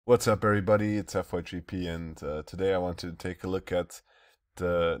What's up, everybody? It's FYGP, and today I want to take a look at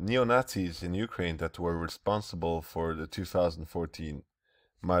the neo-Nazis in Ukraine that were responsible for the 2014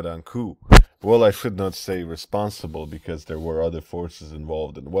 Maidan coup. Well, I should not say responsible because there were other forces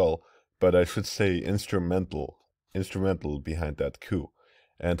involved as well, but I should say instrumental behind that coup.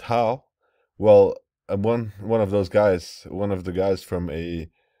 And how? Well, one of the guys from a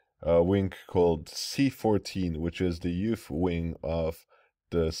wing called C14, which is the youth wing of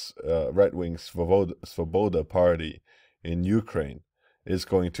this right-wing Svoboda party in Ukraine, is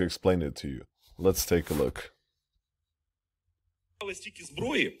going to explain it to you. Let's take a look. Стільки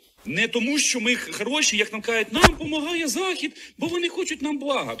зброї не тому, що ми хороші, як нам кажуть, нам допомагає Захід, бо вони хочуть нам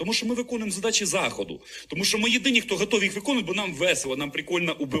блага, тому що ми виконуємо задачі Заходу. Тому що ми єдині, хто готові їх виконувати, бо нам весело, нам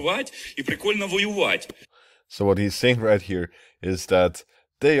прикольно убивати і прикольно воювати. So what he's saying right here is that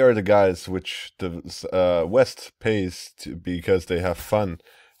they are the guys which the West pays because they have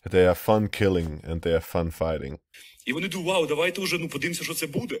fun killing and they have fun fighting. І вони думають, вау, давайте вже подивимося, що це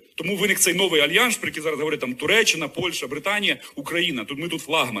буде. Тому виник цей новий альянс, про який зараз говорять там Туреччина, Польща, Британія, Україна. Тут ми тут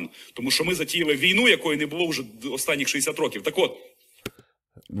флагман, тому що ми затіяли війну, якої не було вже останніх 60 років. Так от.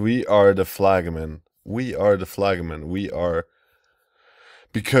 We are the flagmen. We are the flagmen. We are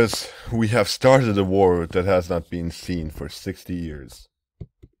because we have started a war that has not been seen for 60 years.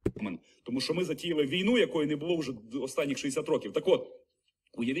 Тому що ми затіяли війну, якої не було вже останніх 60 років. Так от,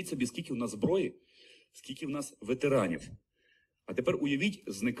 уявіть собі, скільки в нас зброї, скільки в нас ветеранів. А тепер уявіть,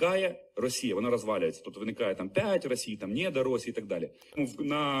 зникає Росія, вона розвалюється. Тобто виникає там 5 Росій, там не до Росії і так далі.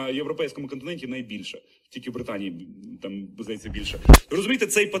 На європейському континенті найбільше. Тільки в Британії там, здається, більше. Ви розумієте,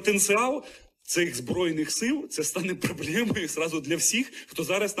 цей потенціал цих збройних сил, це стане проблемою зразу для всіх, хто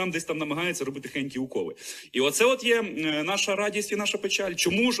зараз там десь там намагається робити хенькі уколи. І оце от є наша радість і наша печаль.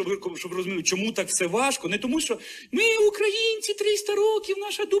 Чому, щоб ви розуміли, чому так все важко? Не тому, що ми, українці, 300 років,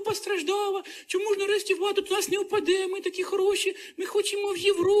 наша дупа страждала, чому ж нарешті влада до нас не впаде, ми такі хороші, ми хочемо в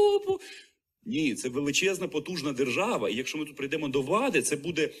Європу. Ні, це величезна, потужна держава, і якщо ми тут прийдемо до влади, це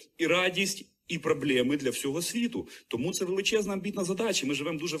буде і радість, і проблеми для всього світу. Тому це величезна амбітна задача. Ми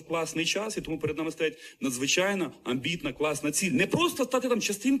живемо дуже в класний час, і тому перед нами стоять надзвичайно амбітна, класна ціль. Не просто стати там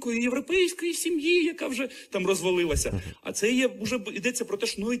частинкою європейської сім'ї, яка вже там розвалилася, а це є, вже йдеться про те,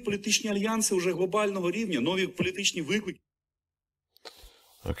 що нові політичні альянси вже глобального рівня, нові політичні виклики.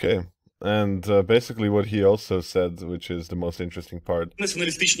 Okay. And basically what he also said, which is the most interesting part,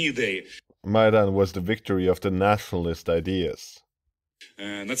 націоналістичні ідеї. Maidan was the victory of the nationalist ideas.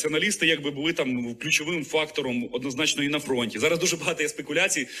 Націоналісти якби були там ключовим фактором однозначно і на фронті. Зараз дуже багато є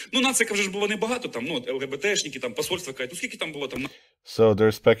спекуляцій. Ну, нацика вже ж було небагато, там, ну, ЛГБТшники, там, посольства кажуть, ну, скільки там було там? So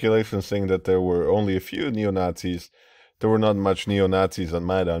there's speculation saying that there were only a few neo-Nazis. There were not much neo-Nazis on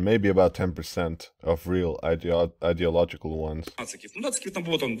Maidan, maybe about 10% of real ideological ones. Нациків там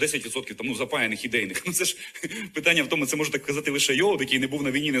було там 10% там, ну, запаяних ідейних. Ну, це ж питання в тому, це може так казати лише Йолоб, який не був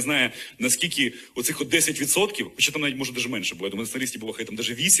на війні, не знає, наскільки оцих от 10%, хоча там навіть може даже менше було, я думаю, націоналістів було хай там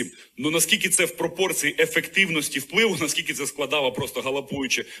даже 8%, ну наскільки це в пропорції ефективності впливу, наскільки це складало просто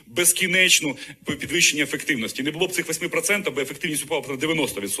галопуючи безкінечну підвищення ефективності. Не було б цих 8%, бо ефективність упала б на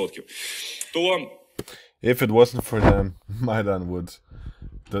 90%. То if it wasn't for them,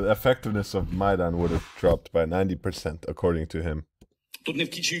 the effectiveness of Maidan would have dropped by 90%, according to him. Тут не в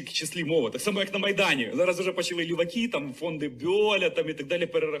числі мова, так само, як на Майдані. Зараз вже почали ліваки, там, фонди Бьоля, там, і так далі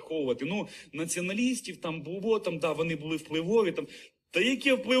перераховувати. Ну, націоналістів там було, там, да, вони були впливові, там. Та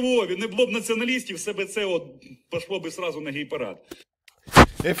які впливові? Не було б націоналістів, себе це от пішло би сразу на гей-парад.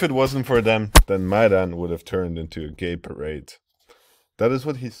 If it wasn't for them, then Maidan would have turned into a gay parade. That is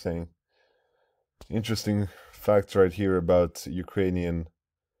what he's saying. Interesting facts right here about Ukrainian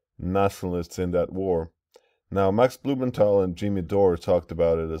nationalists in that war. Now, Max Blumenthal and Jimmy Dore talked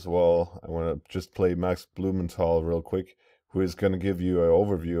about it as well. I want to just play Max Blumenthal real quick, who is going to give you an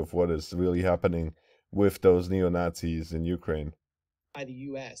overview of what is really happening with those neo-Nazis in Ukraine. By the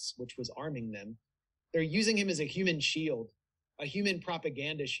U.S., which was arming them. They're using him as a human shield, a human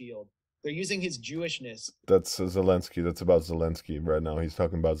propaganda shield. They're using his Jewishness. That's Zelensky. That's about Zelensky right now. He's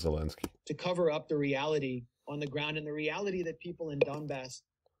talking about Zelensky. To cover up the reality on the ground and the reality that people in Donbass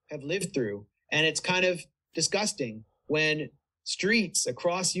have lived through. And it's kind of disgusting when streets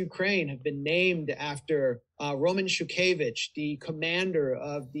across Ukraine have been named after Roman Shukevich, the commander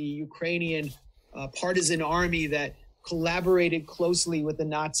of the Ukrainian partisan army that collaborated closely with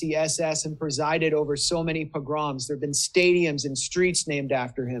the Nazi SS and presided over so many pogroms. There have been stadiums and streets named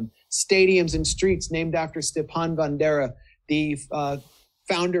after him, stadiums and streets named after Stepan Bandera, the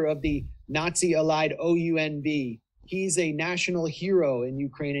founder of the Nazi-allied OUNB. He's a national hero in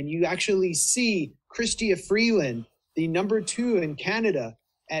Ukraine, and you actually see Chrystia Freeland, the #2 in Canada,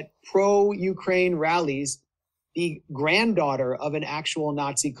 at pro-Ukraine rallies the granddaughter of an actual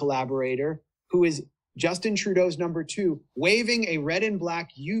Nazi collaborator, who is Justin Trudeau's #2, waving a red and black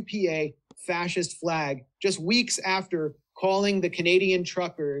UPA fascist flag just weeks after calling the Canadian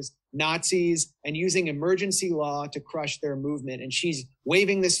truckers Nazis and using emergency law to crush their movement. And she's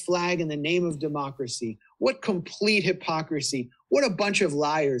waving this flag in the name of democracy. What complete hypocrisy. What a bunch of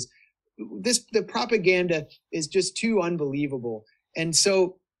liars. The propaganda is just too unbelievable. And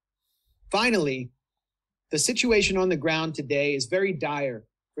so finally, the situation on the ground today is very dire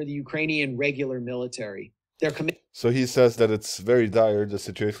for the Ukrainian regular military. So he says that it's very dire. The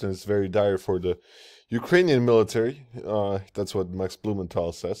situation is very dire for the Ukrainian military. That's what Max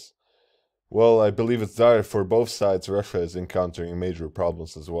Blumenthal says. Well, I believe it's dire for both sides. Russia is encountering major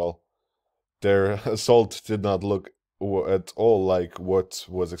problems as well. Their assault did not look at all like what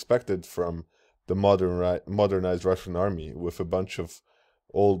was expected from the modernized Russian army, with a bunch of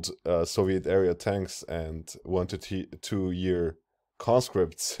old Soviet-era tanks and 1 to 2 year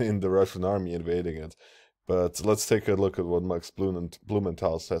conscripts in the Russian army invading it. But let's take a look at what Max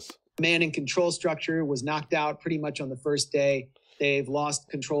Blumenthal says. Command and control structure was knocked out pretty much on the first day. They've lost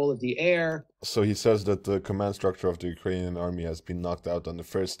control of the air. So he says that the command structure of the Ukrainian army has been knocked out on the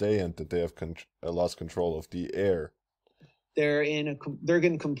first day, and that they have lost control of the air. They're in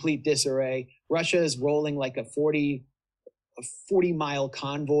complete disarray. Russia is rolling like a 40-mile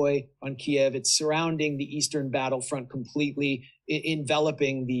convoy on Kiev. It's surrounding the eastern battlefront completely,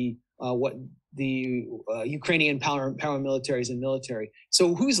 enveloping the Ukrainian paramilitaries and military.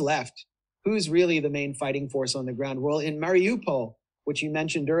 So who's left? Who's really the main fighting force on the ground? Well, in Mariupol, which you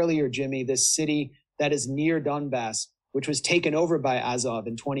mentioned earlier, Jimmy, this city that is near Donbass, which was taken over by Azov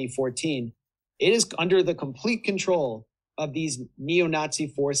in 2014, it is under the complete control of these neo-Nazi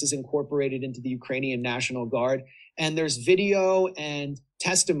forces incorporated into the Ukrainian National Guard. And there's video and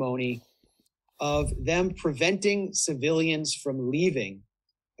testimony of them preventing civilians from leaving.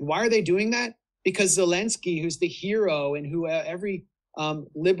 And why are they doing that? Because Zelensky, who's the hero and who every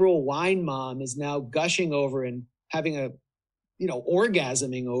liberal wine mom is now gushing over and having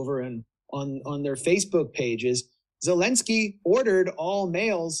orgasming over and on their Facebook pages, Zelensky ordered all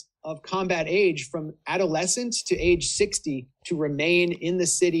males of combat age from adolescents to age 60 to remain in the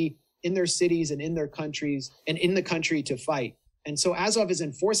city, in their cities and in their countries and in the country to fight. And so Azov is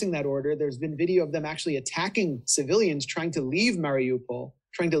enforcing that order. There's been video of them actually attacking civilians trying to leave Mariupol,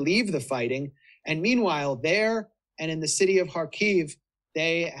 trying to leave the fighting. And meanwhile, there and in the city of Kharkiv,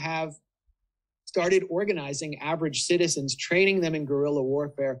 they have started organizing average citizens, training them in guerrilla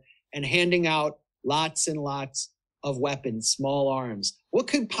warfare, and handing out lots and lots of weapons, small arms. What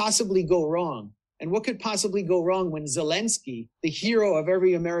could possibly go wrong? And what could possibly go wrong when Zelensky, the hero of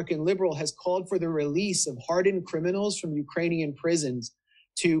every American liberal, has called for the release of hardened criminals from Ukrainian prisons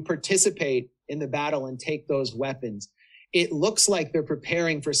to participate in the battle and take those weapons? It looks like they're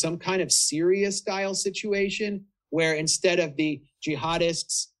preparing for some kind of Syria-style situation where instead of the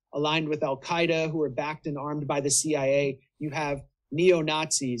jihadists aligned with al-Qaeda who are backed and armed by the CIA, you have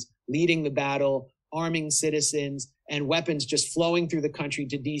neo-Nazis leading the battle, arming citizens, and weapons just flowing through the country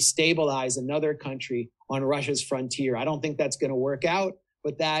to destabilize another country on Russia's frontier. I don't think that's going to work out,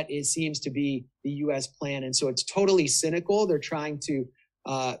 but that seems to be the U.S. plan. And so it's totally cynical. They're trying to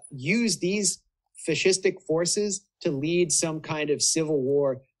use these fascistic forces to lead some kind of civil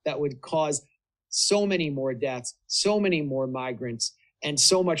war that would cause so many more deaths, so many more migrants, and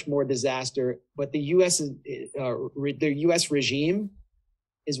so much more disaster. But the U.S. regime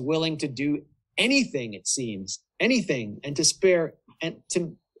is willing to do anything, it seems, anything, and to spare and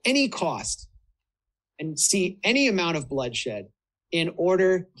to any cost and see any amount of bloodshed in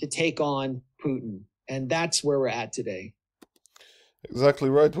order to take on Putin. And that's where we're at today. Exactly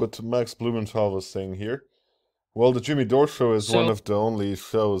right, what Max Blumenthal was saying here. Well, the Jimmy Dore Show is one of the only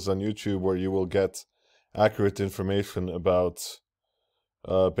shows on YouTube where you will get accurate information about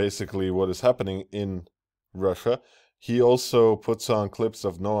basically what is happening in Russia. He also puts on clips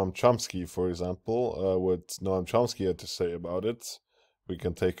of Noam Chomsky, for example, what Noam Chomsky had to say about it. We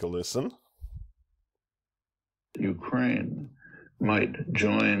can take a listen. Ukraine might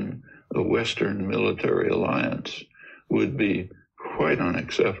join a Western military alliance would be quite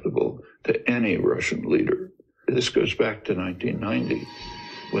unacceptable to any Russian leader. This goes back to 1990,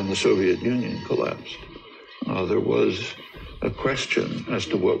 when the Soviet Union collapsed. There was a question as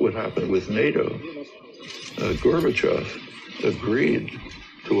to what would happen with NATO. Gorbachev agreed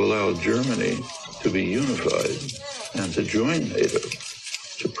to allow Germany to be unified and to join NATO.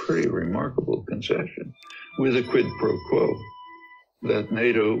 It's a pretty remarkable concession, with a quid pro quo that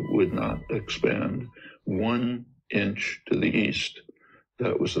NATO would not expand 1 inch to the east.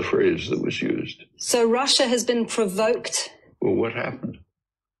 That was the phrase that was used. So Russia has been provoked. Well, what happened?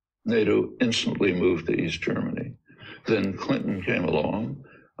 NATO instantly moved to East Germany. Then Clinton came along,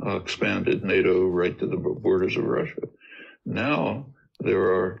 expanded NATO right to the borders of Russia. Now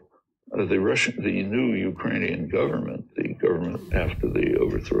there are the new Ukrainian government, the government after the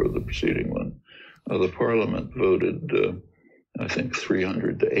overthrow of the preceding one, the parliament voted, I think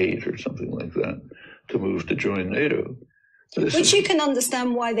 300 to 8 or something like that, to move to join NATO. Which you can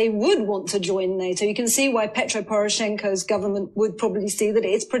understand why they would want to join NATO. You can see why Petro Poroshenko's government would probably see that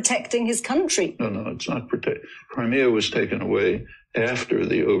it's protecting his country. No, it's not protect. Crimea was taken away after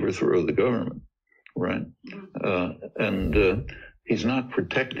the overthrow of the government, right? He's not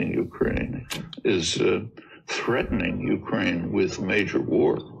protecting Ukraine, is threatening Ukraine with major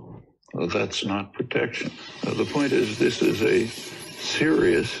war. That's not protection. The point is, this is a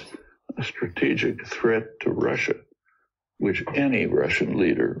serious strategic threat to Russia, which any Russian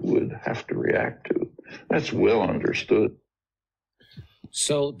leader would have to react to. That's well understood.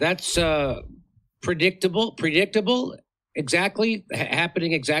 So that's predictable, exactly,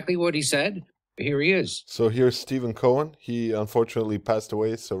 happening exactly what he said. Here he is. So here's Stephen Cohen. He unfortunately passed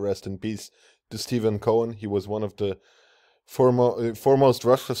away, so rest in peace to Stephen Cohen. He was one of the foremost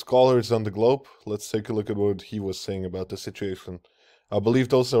Russia scholars on the globe. Let's take a look at what he was saying about the situation. I believe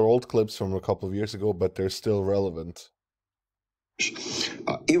those are old clips from a couple of years ago, but they're still relevant.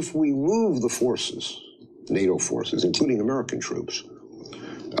 If we move the forces, NATO forces, including American troops,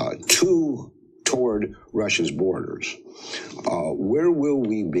 toward Russia's borders, where will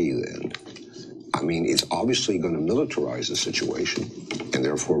we be then? I mean, it's obviously going to militarize the situation and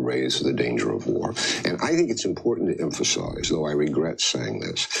therefore raise the danger of war. And I think it's important to emphasize, though I regret saying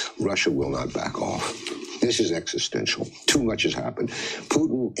this, Russia will not back off. This is existential. Too much has happened.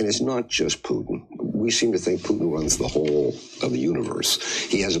 Putin, and it's not just Putin. We seem to think Putin runs the whole of the universe.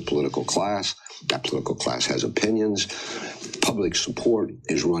 He has a political class. That political class has opinions. Public support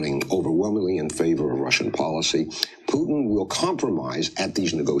is running overwhelmingly in favor of Russian policy. Putin will compromise at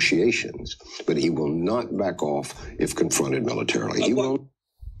these negotiations, but he will not back off if confronted militarily. He won't.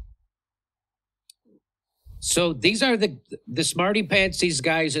 So these are the smarty pantsies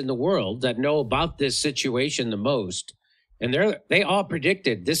guys in the world that know about this situation the most. And they all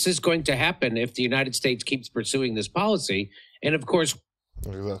predicted this is going to happen if the United States keeps pursuing this policy. And of course,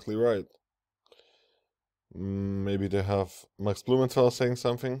 exactly right. Maybe they have Max Blumenthal saying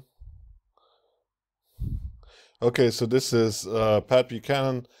something. Okay, so this is Pat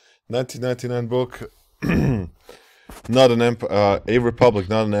Buchanan, 1999 book, Not an Empire, A Republic,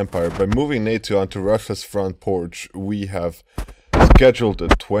 Not an Empire. By moving NATO onto Russia's front porch, we have scheduled a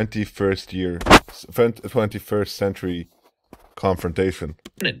 21st century confrontation.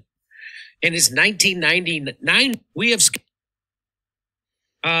 In his 1999, we have.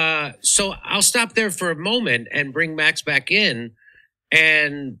 So I'll stop there for a moment and bring Max back in,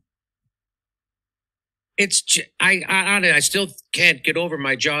 and it's I still can't get over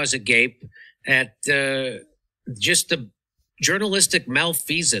my jaws agape at just the journalistic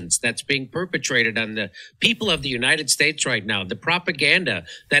malfeasance that's being perpetrated on the people of the United States right now. The propaganda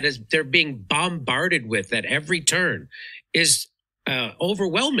that they're being bombarded with at every turn is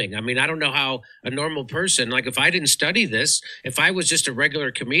overwhelming. I mean, I don't know how a normal person, like if I didn't study this, if I was just a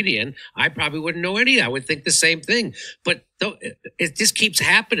regular comedian, I probably wouldn't know any. I would think the same thing. But it just keeps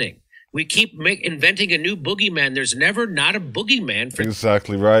happening. We keep inventing a new boogeyman. There's never not a boogeyman for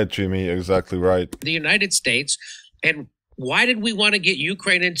exactly right, Jimmy. Exactly right. The United States. And why did we want to get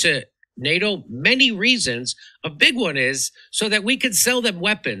Ukraine into NATO? Many reasons. A big one is so that we could sell them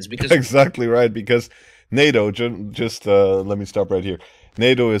weapons. Because exactly right. Because NATO, just let me stop right here.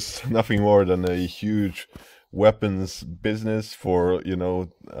 NATO is nothing more than a huge weapons business for,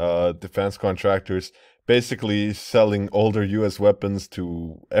 defense contractors, basically selling older U.S. weapons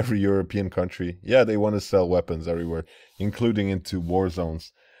to every European country. Yeah, they want to sell weapons everywhere, including into war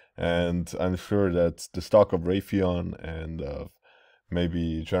zones. And I'm sure that the stock of Raytheon and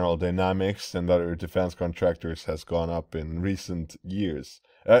maybe General Dynamics and other defense contractors has gone up in recent weeks.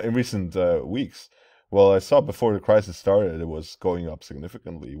 Well, I saw before the crisis started, it was going up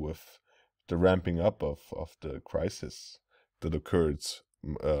significantly with the ramping up of the crisis that occurred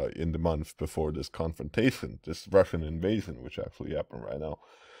in the month before this confrontation, this Russian invasion, which actually happened right now.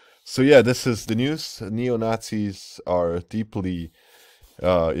 So yeah, this is the news. Neo-Nazis are deeply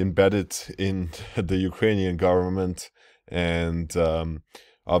embedded in the Ukrainian government, and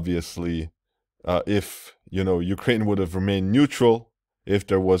obviously, if Ukraine would have remained neutral, if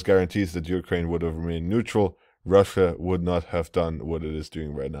there was guarantees that Ukraine would have remained neutral, Russia would not have done what it is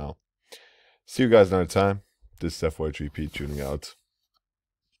doing right now. See you guys another time. This is FYGP tuning out.